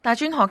大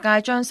專學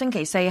界將星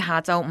期四下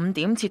晝5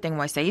點設定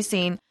為死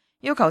線，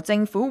要求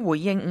政府回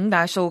應5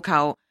大訴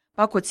求，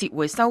包括撤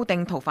回修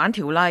訂逃犯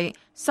條例、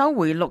收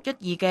回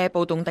612嘅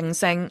暴動定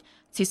性、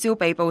撤銷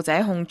被捕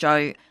者控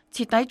罪、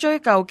徹底追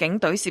究警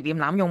隊涉嫌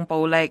濫用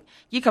暴力，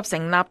以及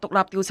成立獨立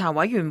調查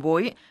委員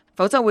會，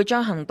否則會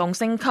將行動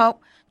升級。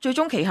最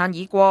終期限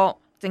已過，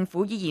政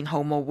府依然毫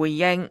無回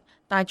應。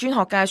大專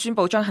學界宣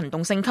布將行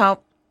動升級。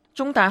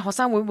中大學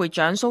生會會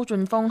長蘇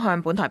俊峰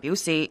向本台表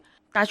示，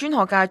大專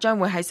學界將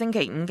會喺星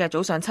期5嘅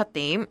早上7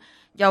點，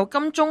由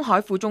金鐘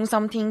海富中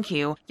心天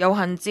橋遊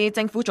行至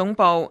政府總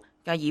部，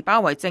繼而包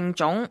圍政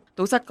總，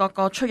堵塞各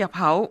個出入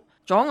口，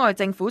阻礙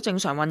政府正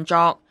常運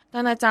作。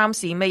但係暫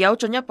時未有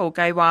進一步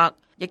計劃，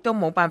亦都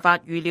冇辦法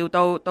預料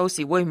到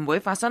時會唔會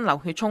發生流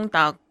血衝突。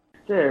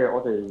即係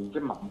我哋即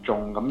係民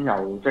眾咁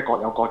又即係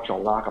各有各做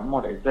啦。咁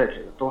我哋即係其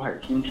實都係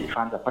堅持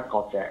翻就不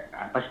割席、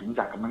不譴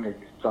責咁樣嘅原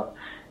則。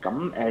咁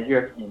若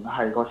然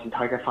係個事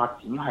態嘅發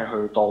展係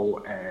去到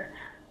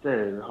即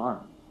係可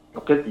能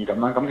612咁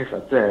樣，咁其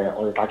實即係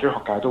我哋大專學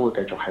界都會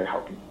繼續喺後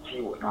邊支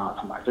援啊，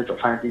同埋即係做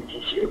翻一啲支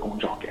持嘅工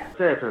作嘅。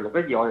即係譬如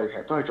612，我哋其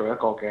實都係做一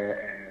個嘅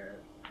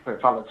譬如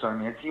法律上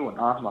面嘅支援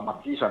啦，同埋物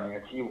資上面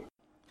嘅支援。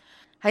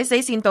喺死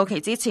線到期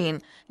之前，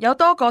有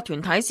多個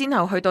團體先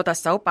後去到特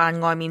首辦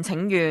外面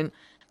請願，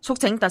促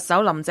請特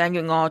首林鄭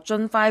月娥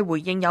盡快回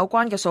應有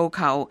關嘅訴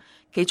求。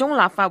其中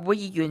立法會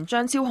議員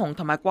張超雄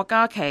同埋郭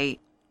家麒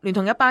聯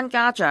同一班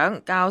家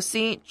長、教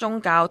師、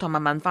宗教同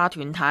埋文化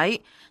團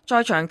體，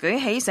在場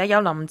舉起寫有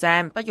林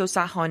鄭不要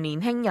殺害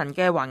年輕人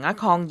嘅橫額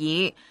抗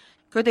議。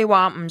佢哋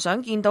話唔想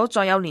見到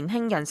再有年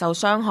輕人受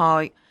傷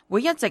害，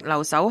會一直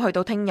留守去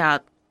到聽日。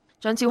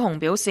張超雄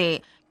表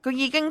示，佢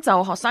已經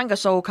就學生嘅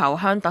訴求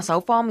向特首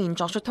方面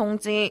作出通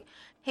知，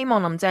希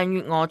望林鄭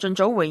月娥盡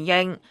早回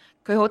應。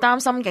佢好擔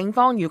心警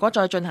方如果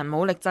再進行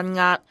武力鎮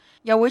壓，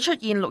又會出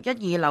現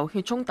612流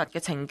血衝突嘅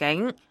情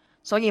景，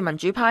所以民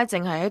主派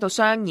淨係喺度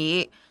商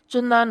議，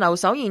盡量留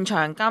守現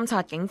場監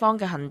察警方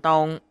嘅行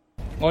動。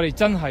我哋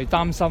真係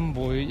擔心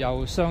會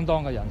有相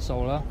當嘅人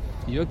數啦。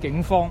如果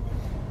警方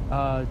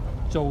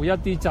做一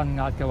啲鎮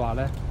壓嘅話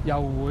呢，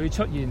又會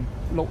出現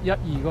612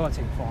嗰個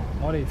情況，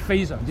我哋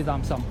非常之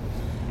擔心。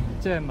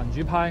即係民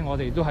主派，我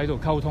哋都喺度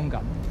溝通緊。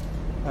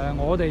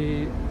我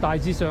哋大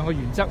致上嘅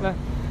原則呢，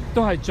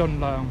都係盡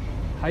量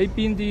喺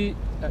邊啲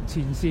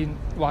前線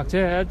或者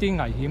係一啲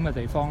危險嘅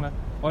地方呢，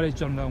我哋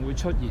盡量會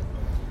出現。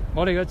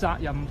我哋嘅責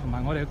任同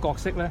埋我哋嘅角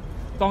色呢，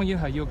當然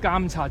係要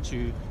監察住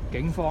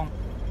警方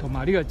同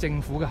埋呢個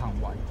政府嘅行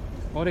為。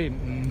我哋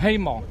唔希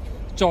望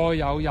再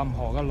有任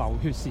何嘅流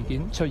血事件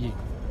出現。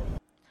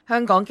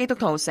香港基督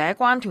徒社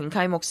關團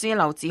契牧師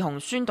劉志雄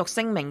宣讀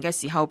聲明嘅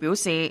時候表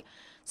示，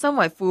身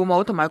為父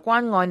母同埋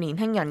關愛年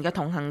輕人嘅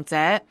同行者，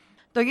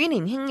對於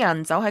年輕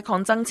人走喺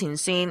抗爭前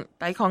線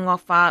抵抗惡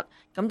法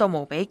感到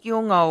無比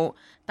驕傲，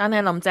但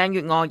係林鄭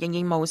月娥仍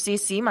然無視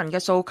市民嘅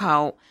訴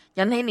求，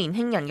引起年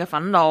輕人嘅憤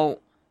怒。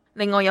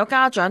另外有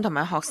家長同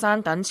埋學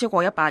生等超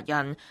過100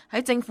人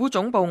喺政府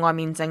總部外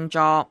面靜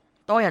坐，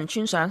多人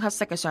穿上黑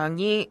色嘅上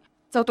衣。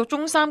就讀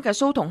中三嘅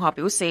蘇同學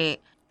表示，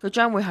佢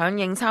將會響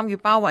應參與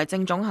包圍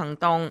政總行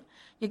動，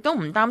亦都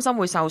唔擔心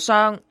會受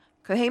傷。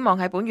佢希望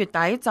喺本月底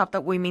習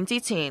特會面之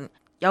前，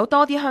有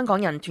多啲香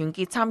港人團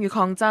結參與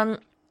抗爭，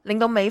令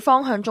到美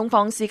方向中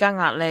方施加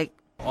壓力。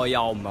我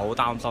又唔係好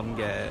擔心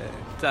嘅，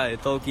即係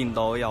都見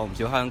到有唔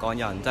少香港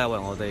人真係為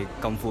我哋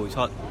咁付出，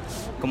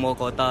咁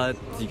我覺得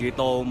自己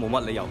都冇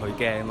乜理由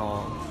去驚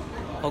咯。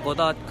我覺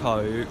得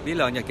佢呢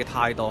2日嘅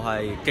態度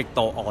係極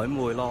度曖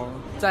昧咯，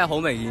即係好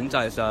明顯就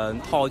係想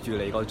拖住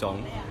你嗰種，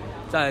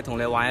即係同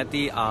你玩一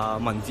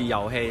啲文字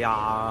遊戲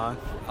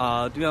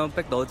點樣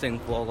逼到政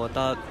府，我覺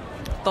得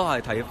都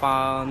係睇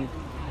返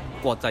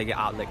國際嘅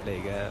壓力嚟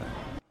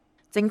嘅。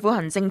政府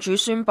行政署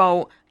宣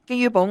布，基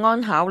於保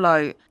安考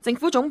慮，政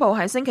府總部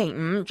喺星期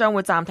5將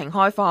會暫停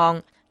開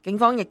放。警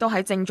方亦都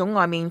喺政總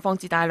外面放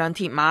置大量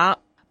鐵馬，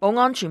保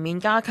安全面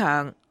加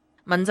強。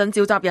民陣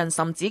召集人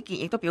岑子傑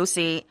亦都表示，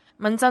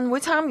民陣會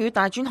參與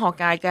大專學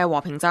界嘅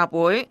和平集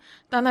會，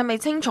但係未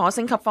清楚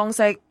升級方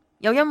式。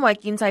又因為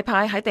建制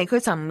派喺地區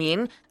層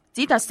面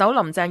指特首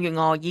林鄭月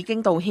娥已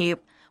經道歉，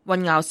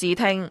混淆視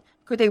聽，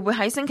佢哋會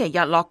喺星期日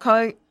落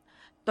區。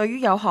對於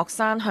有學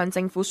生向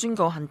政府宣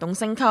告行動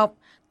升級，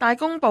大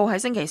公報喺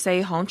星期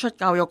4刊出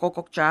教育局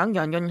局長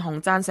楊潤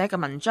雄撰寫嘅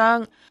文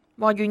章，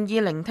話願意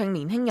聆聽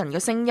年輕人嘅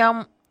聲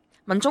音。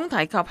文中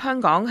提及香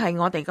港係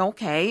我哋嘅屋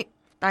企，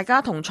大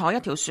家同坐一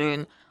條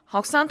船，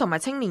學生同埋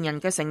青年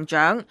人嘅成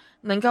長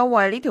能夠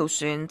為呢條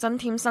船增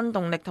添新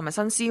動力同埋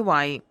新思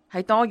維。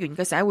喺多元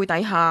嘅社會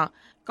底下，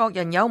各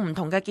人有唔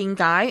同嘅見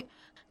解，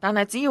但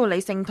係只要理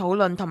性討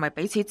論同埋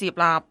彼此接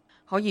納，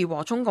可以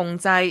和衷共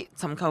濟，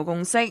尋求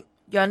共識，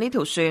讓呢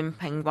條船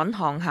平穩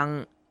航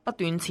行，不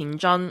斷前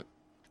進。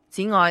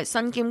此外，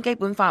身兼基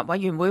本法委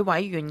員會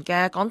委員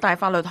嘅港大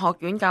法律學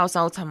院教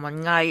授陳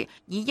雲毅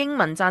以英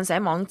文撰寫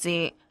網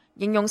誌，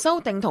形容修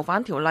訂逃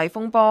犯條例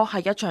風波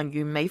係一場完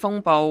美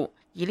風暴，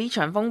而呢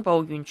場風暴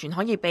完全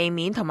可以避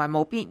免同埋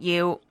冇必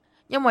要，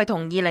因為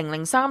同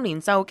2003年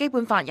就基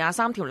本法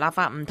23條立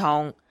法唔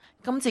同，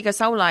今次嘅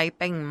修例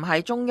並唔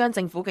係中央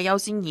政府嘅優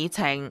先議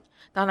程，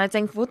但係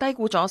政府低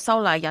估咗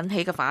修例引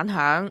起嘅反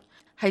響，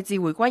係自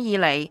回歸以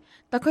嚟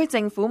特區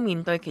政府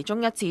面對其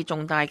中一次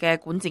重大嘅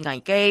管治危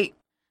機。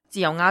自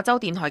由亞洲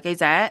電台記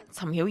者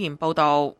陳曉賢報導。